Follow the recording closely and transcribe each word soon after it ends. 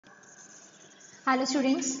Hello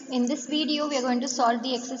students, in this video we are going to solve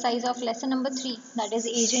the exercise of lesson number 3, that is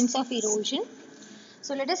agents of erosion.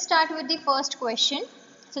 So let us start with the first question.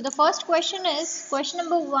 So the first question is question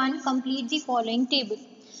number 1, complete the following table.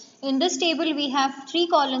 In this table we have 3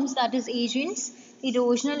 columns, that is agents,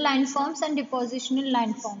 erosional landforms and depositional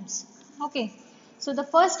landforms. Okay, so the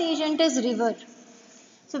first agent is river.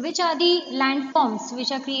 So which are the landforms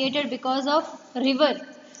which are created because of river?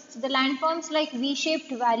 So the landforms like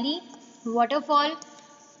V-shaped valley, waterfall.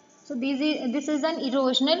 So this is an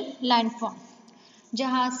erosional landform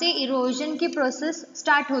जहाँ से erosion की process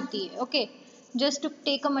start होती है. Okay, just to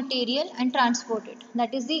take a material and transport it,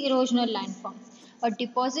 that is the erosional landform. और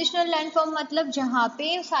depositional landform मतलब जहाँ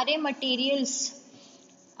पे सारे materials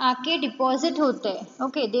आके deposit होते हैं.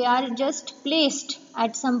 Okay, they are just placed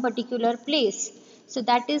at some particular place. So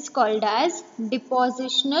that is called as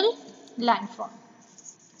depositional landform.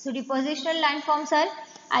 So depositional landforms are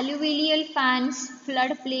alluvial fans,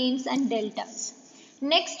 floodplains and deltas.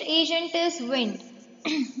 Next agent is wind.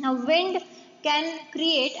 Now wind can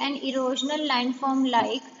create an erosional landform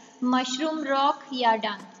like mushroom rock,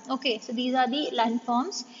 yadan. Okay, so these are the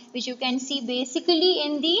landforms which you can see basically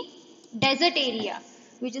in the desert area,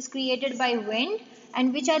 which is created by wind.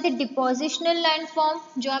 And which are the depositional landform,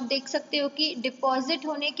 जो आप देख सकते हो कि deposit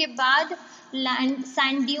होने के बाद land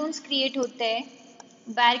sand dunes create होते हैं,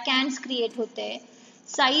 barcans create होते हैं,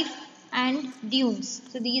 sife and dunes.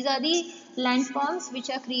 So these are the landforms which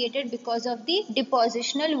are created because of the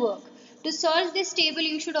depositional work. To solve this table,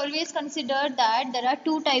 you should always consider that there are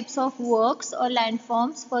two types of works or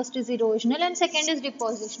landforms. First is erosional and second is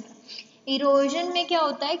depositional. Erosion में क्या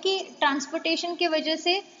होता है कि transportation के वजह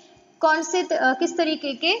से कौन से किस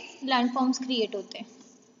तरीके के लैंडफॉर्म्स क्रिएट होते हैं.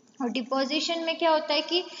 और डिपोजिशन में क्या होता है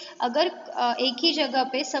कि अगर एक ही जगह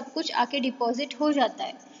पे सब कुछ आके डिपॉजिट हो जाता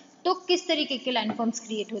है तो किस तरीके के लैंडफॉर्म्स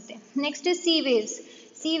क्रिएट होते हैं. Next is C waves.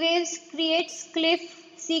 C waves creates Cliff,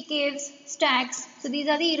 C caves, stacks. So these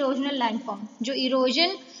are the erosional landform, जो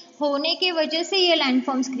इरोजन होने के वजह से ये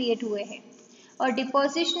लैंडफॉर्म्स क्रिएट हुए हैं. और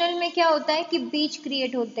डिपोजिशनल में क्या होता है कि बीच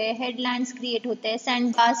क्रिएट होते हैं, हेडलैंड्स क्रिएट होते हैं, सैंड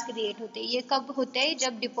बार्स क्रिएट होते हैं. ये कब होते हैं?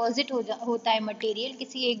 जब डिपॉजिट होता है मटेरियल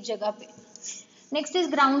किसी एक जगह पे. Next is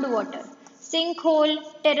ground water, sink hole,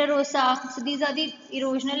 टेरेरोसा. So these are the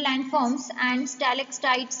erosional landforms. And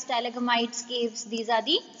stalactites, स्टैलेगमाइट्स, caves, these are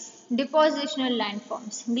the depositional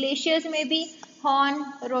landforms. Glaciers में भी horn,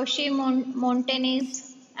 रोशे मोंटेनेज.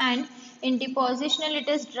 And in depositional it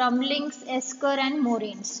is drumlins, esker and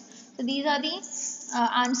moraines. So these are the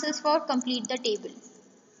answers for complete the table.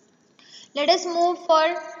 Let us move for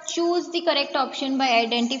choose the correct option by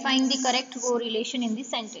identifying the correct correlation in the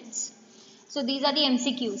sentence. So these are the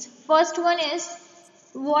MCQs. First one is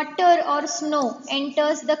water or snow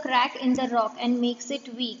enters the crack in the rock and makes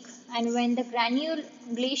it weak, and when the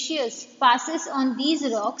glaciers passes on these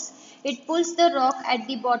rocks, it pulls the rock at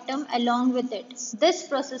the bottom along with it. This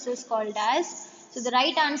process is called as, so the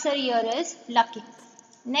right answer here is lucking.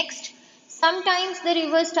 Next, sometimes the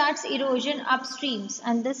river starts erosion upstreams,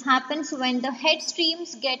 and this happens when the head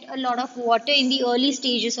streams get a lot of water in the early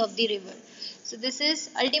stages of the river. So this is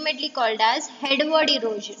ultimately called as headward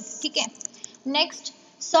erosion. Okay. Next,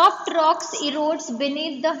 soft rocks erodes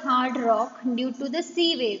beneath the hard rock due to the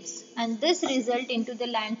sea waves, and this result into the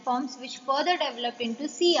landforms which further developed into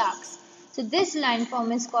sea arcs. So this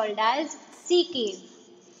landform is called as sea cave.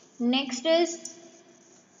 Next is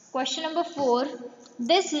question number 4.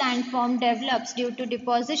 This landform develops due to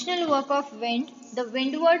depositional work of wind. The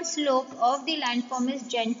windward slope of the landform is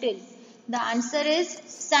gentle. The answer is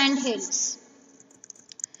sandhills.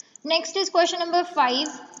 Next is question number 5.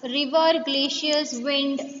 River, glaciers,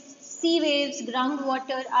 wind, sea waves,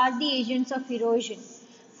 groundwater are the agents of erosion.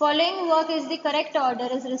 Following work is the correct order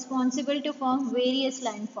is responsible to form various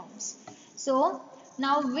landforms. So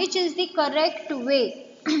now which is the correct way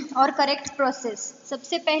or correct process?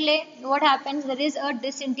 सबसे पहले what happens, there is a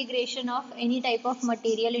disintegration of any type of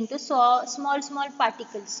material into small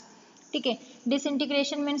particles. ठीक है,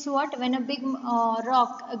 disintegration means what? When a big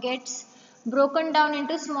rock gets broken down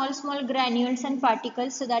into small granules and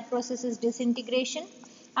particles, so that process is disintegration.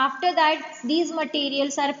 After that, these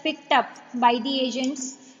materials are picked up by the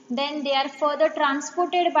agents, then they are further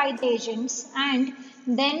transported by the agents, and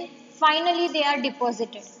then finally they are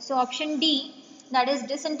deposited. So option D, that is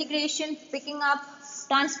disintegration, picking up,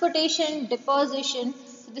 transportation, deposition.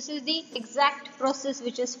 So this is the exact process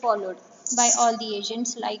which is followed by all the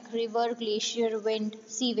agents like river, glacier, wind,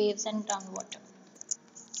 sea waves and groundwater.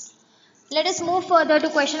 Let us move further to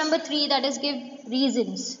question number 3, that is give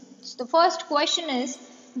reasons. So the first question is,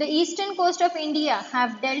 the eastern coast of India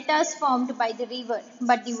have deltas formed by the river,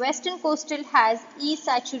 but the western coastal has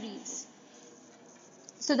estuaries.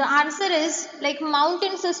 So the answer is like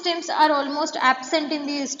mountain systems are almost absent in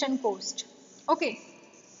the eastern coast. Okay,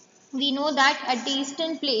 we know that at the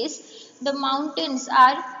eastern place the mountains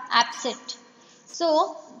are absent.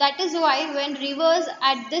 So that is why when rivers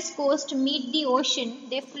at this coast meet the ocean,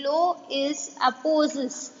 their flow is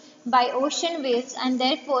opposes by ocean waves, and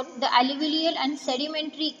therefore the alluvial and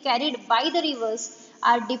sedimentary carried by the rivers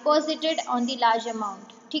are deposited on the large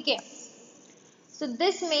amount. Okay. So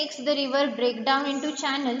this makes the river break down into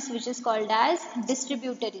channels which is called as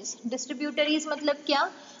distributaries. Distributaries मतलब क्या?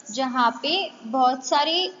 जहाँ पे बहुत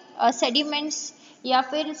सारे sediments या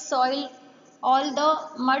फिर soil, all the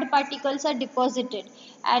mud particles are deposited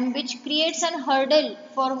and which creates an hurdle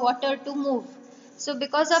for water to move. So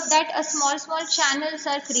because of that a small channels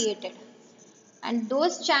are created and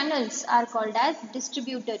those channels are called as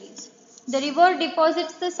distributaries. The river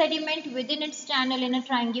deposits the sediment within its channel in a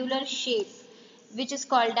triangular shape which is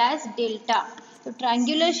called as delta. तो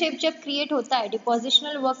triangular shape जब create होता है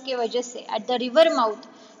depositional work के वजह से at the river mouth,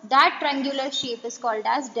 that triangular shape is called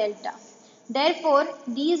as delta. Therefore,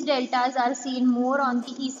 these deltas are seen more on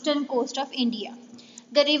the eastern coast of India.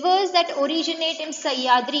 The rivers that originate in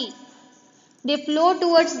Sahyadri, they flow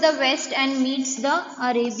towards the west and meets the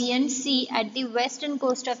Arabian Sea at the western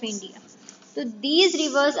coast of India. So these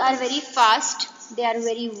rivers are very fast, they are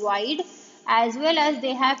very wide as well as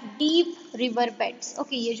they have deep river beds.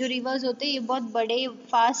 Okay, ये जो rivers होते हैं ये बहुत बड़े,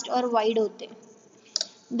 fast और wide होते हैं.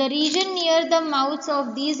 The region near the mouths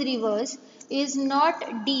of these rivers is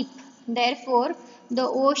not deep. Therefore, the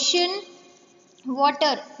ocean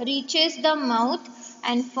water reaches the mouth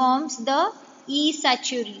and forms the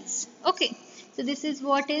estuaries. Okay, so this is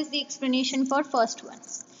what is the explanation for first one.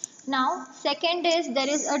 Now, second is there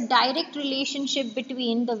is a direct relationship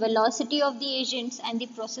between the velocity of the agents and the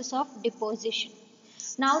process of deposition.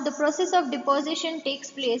 Now, the process of deposition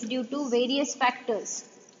takes place due to various factors.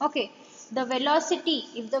 Okay, the velocity,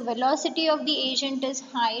 if the velocity of the agent is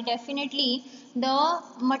high, definitely the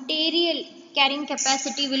material carrying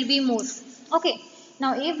capacity will be more. Okay,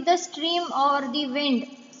 now if the stream or the wind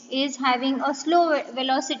is having a slow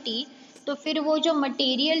velocity, तो फिर वो जो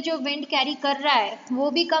material जो wind carry कर रहा है वो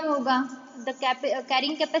भी कम होगा, the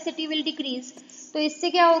carrying capacity will decrease. तो इससे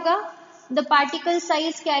क्या होगा, the particle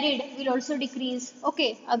size carried will also decrease.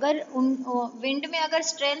 Okay, अगर विंड में अगर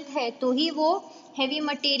स्ट्रेंथ है तो ही वो हैवी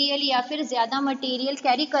मटेरियल या फिर ज़्यादा मटेरियल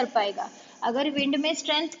कैरी कर पाएगा. अगर विंड में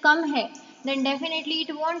स्ट्रेंथ कम है then definitely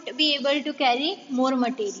it won't be able to carry more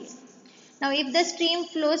material. Now if the stream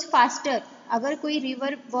flows faster, अगर कोई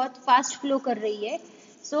रिवर बहुत फास्ट फ्लो कर रही है,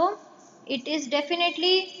 सो it is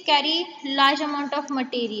definitely carry large amount of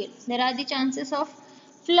material. There are the chances of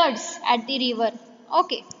floods at the river.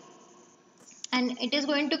 Okay, and it is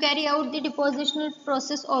going to carry out the depositional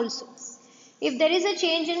process also. If there is a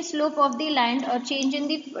change in slope of the land or change in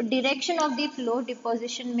the direction of the flow,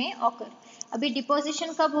 deposition may occur. अभी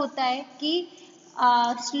deposition कब होता है कि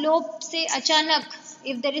slope से अचानक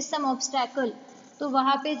if there is some obstacle तो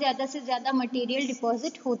वहाँ पे ज़्यादा से ज़्यादा material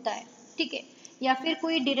deposit होता है. ठीक है, या फिर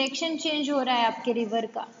कोई डायरेक्शन चेंज हो रहा है आपके रिवर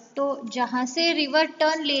का, तो जहाँ से रिवर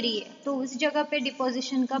टर्न ले रही है तो उस जगह पे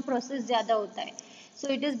डिपोजिशन का प्रोसेस ज़्यादा होता है. So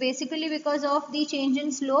it is basically because of the change in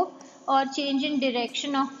slope और change in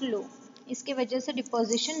direction of flow, इसके वजह से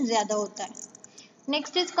डिपोजिशन ज़्यादा होता है.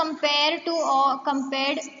 Next is compared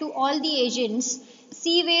to all the agents,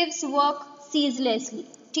 C waves work ceaselessly.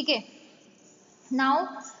 ठीक है, now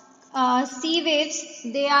sea waves,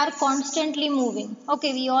 they are constantly moving.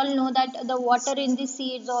 Okay, we all know that the water in the sea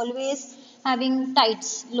is always having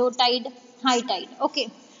tides, low tide, high tide. Okay,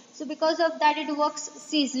 so because of that it works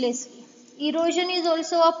ceaselessly. Erosion is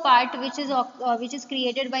also a part which is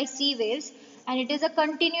created by sea waves, and it is a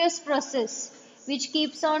continuous process which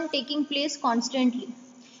keeps on taking place constantly.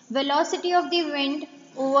 Velocity of the wind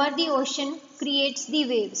over the ocean creates the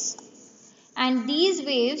waves, and these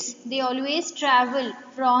waves they always travel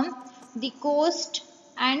from the coast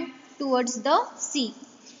and towards the sea.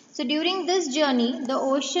 So during this journey the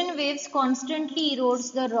ocean waves constantly erodes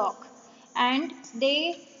the rock and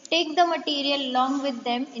they take the material along with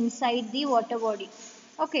them inside the water body.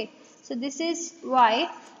 Okay, so this is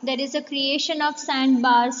why there is a creation of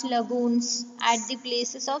sandbars, lagoons at the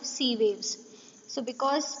places of sea waves. So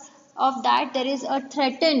because of that there is a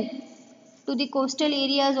threat to the coastal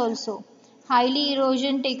areas also. Highly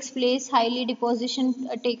erosion takes place, highly deposition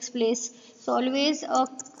takes place. So always a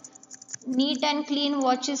neat and clean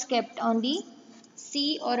watch is kept on the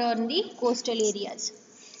sea or on the coastal areas.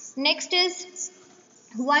 Next is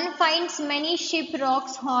one finds many ship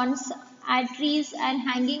rocks, horns, trees and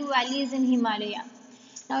hanging valleys in Himalaya.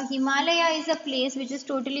 Now Himalaya is a place which is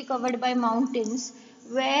totally covered by mountains,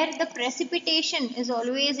 where the precipitation is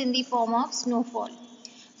always in the form of snowfall.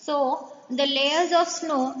 So the layers of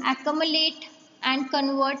snow accumulate and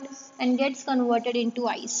convert and gets converted into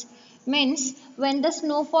ice. Means when the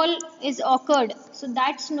snowfall is occurred, so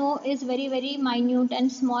that snow is very minute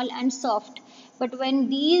and small and soft. But when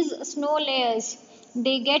these snow layers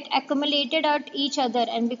they get accumulated at each other,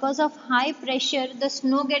 and because of high pressure the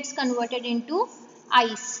snow gets converted into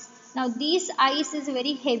ice. Now this ice is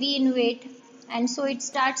very heavy in weight, and so it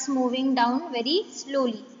starts moving down very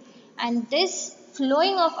slowly, and this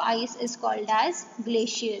flowing of ice is called as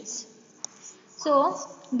glaciers. So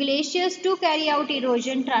glaciers too carry out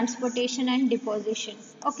erosion, transportation and deposition.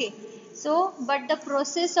 Okay, so but the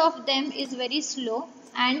process of them is very slow,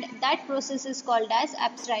 and that process is called as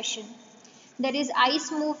abstraction. There is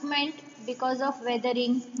ice movement because of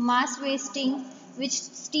weathering, mass wasting, which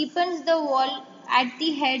steepens the wall at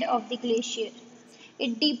the head of the glacier.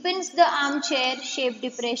 It deepens the armchair shaped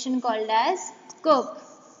depression called as kirk.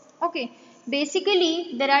 Okay,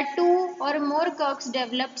 basically there are two or more kirks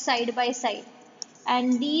developed side by side,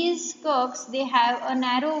 and these kirks they have a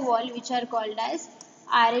narrow wall which are called as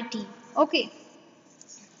arete. Okay.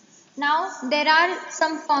 Now there are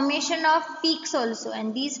some formation of peaks also,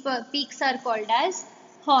 and these peaks are called as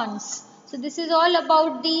horns. So this is all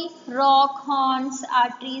about the rock horns,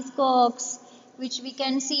 arteries, kirks, which we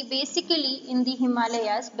can see basically in the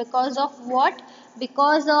Himalayas. Because of what?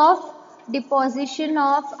 Because of deposition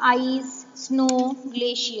of ice, snow,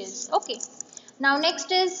 glaciers. Okay. Now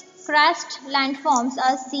next is crust landforms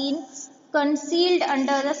are seen concealed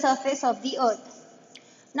under the surface of the earth.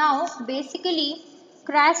 Now basically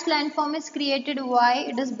crust landform is created. Why?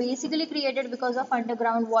 It is basically created because of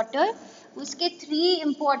underground water. उसके three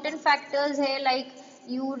important factors है, like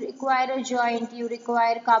you require a joint, you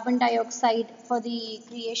require carbon dioxide for the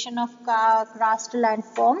creation of crust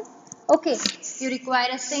landform. Okay, you require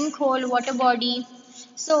a sinkhole, water body.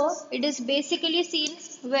 So it is basically seen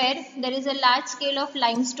where there is a large scale of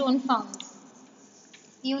limestone found.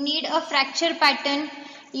 You need a fracture pattern,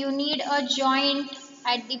 you need a joint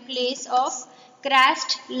at the place of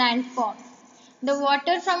crust landform. The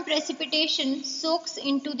water from precipitation soaks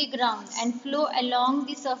into the ground and flow along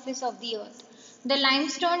the surface of the earth. The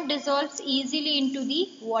limestone dissolves easily into the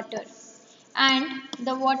water, and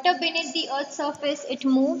the water beneath the earth's surface it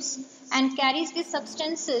moves and carries the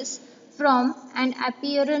substances from and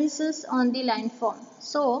appearances on the landform.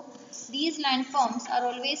 So these landforms are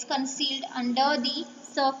always concealed under the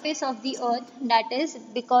surface of the earth, that is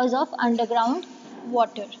because of underground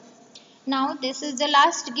water. Now this is the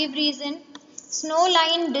last give reason. Snow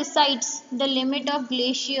line decides the limit of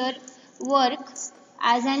glacier work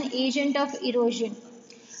as an agent of erosion.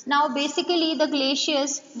 Now basically the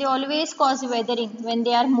glaciers they always cause weathering when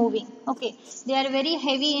they are moving. Okay, they are very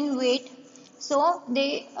heavy in weight, so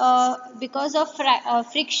they because of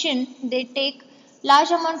friction they take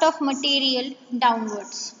large amount of material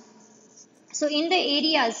downwards. So in the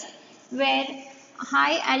areas where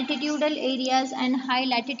high altitudinal areas and high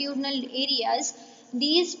latitudinal areas,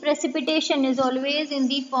 these precipitation is always in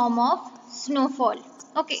the form of snowfall.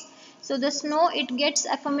 Okay, so the snow it gets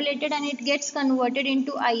accumulated and it gets converted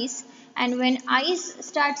into ice, and when ice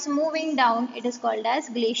starts moving down it is called as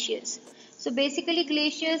glaciers. So basically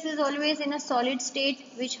glaciers is always in a solid state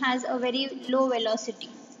which has a very low velocity.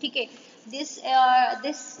 Okay, this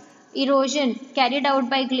erosion carried out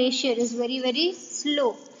by glacier is very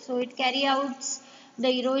slow, so it carries out the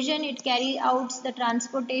erosion, it carries out the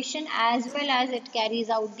transportation as well as it carries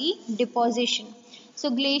out the deposition. So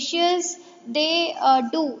glaciers they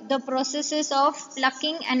do the processes of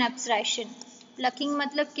plucking and abstraction. Plucking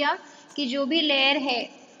मतलब क्या कि जो भी layer है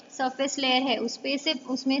surface layer है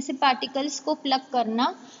उसमें से particles को प्लग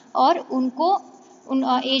करना और उनको उन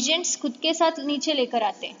एजेंट्स खुद के साथ नीचे लेकर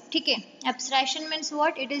आते हैं. ठीक है. Abstraction means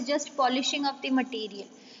what? It is just polishing of the material.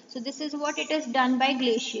 So this is what it is done by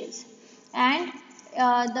glaciers, and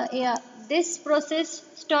this process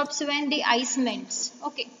stops when the ice melts.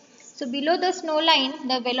 Okay, so below the snow line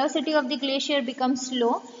the velocity of the glacier becomes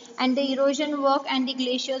slow and the erosion work and the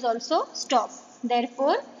glaciers also stop.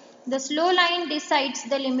 Therefore the slow line decides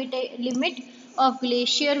the limit of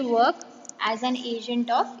glacier work as an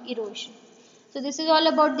agent of erosion. So this is all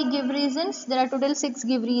about the give reasons. There are total 6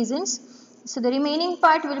 give reasons. So the remaining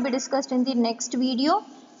part will be discussed in the next video.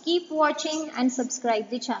 Keep watching and subscribe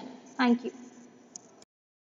the channel. Thank you.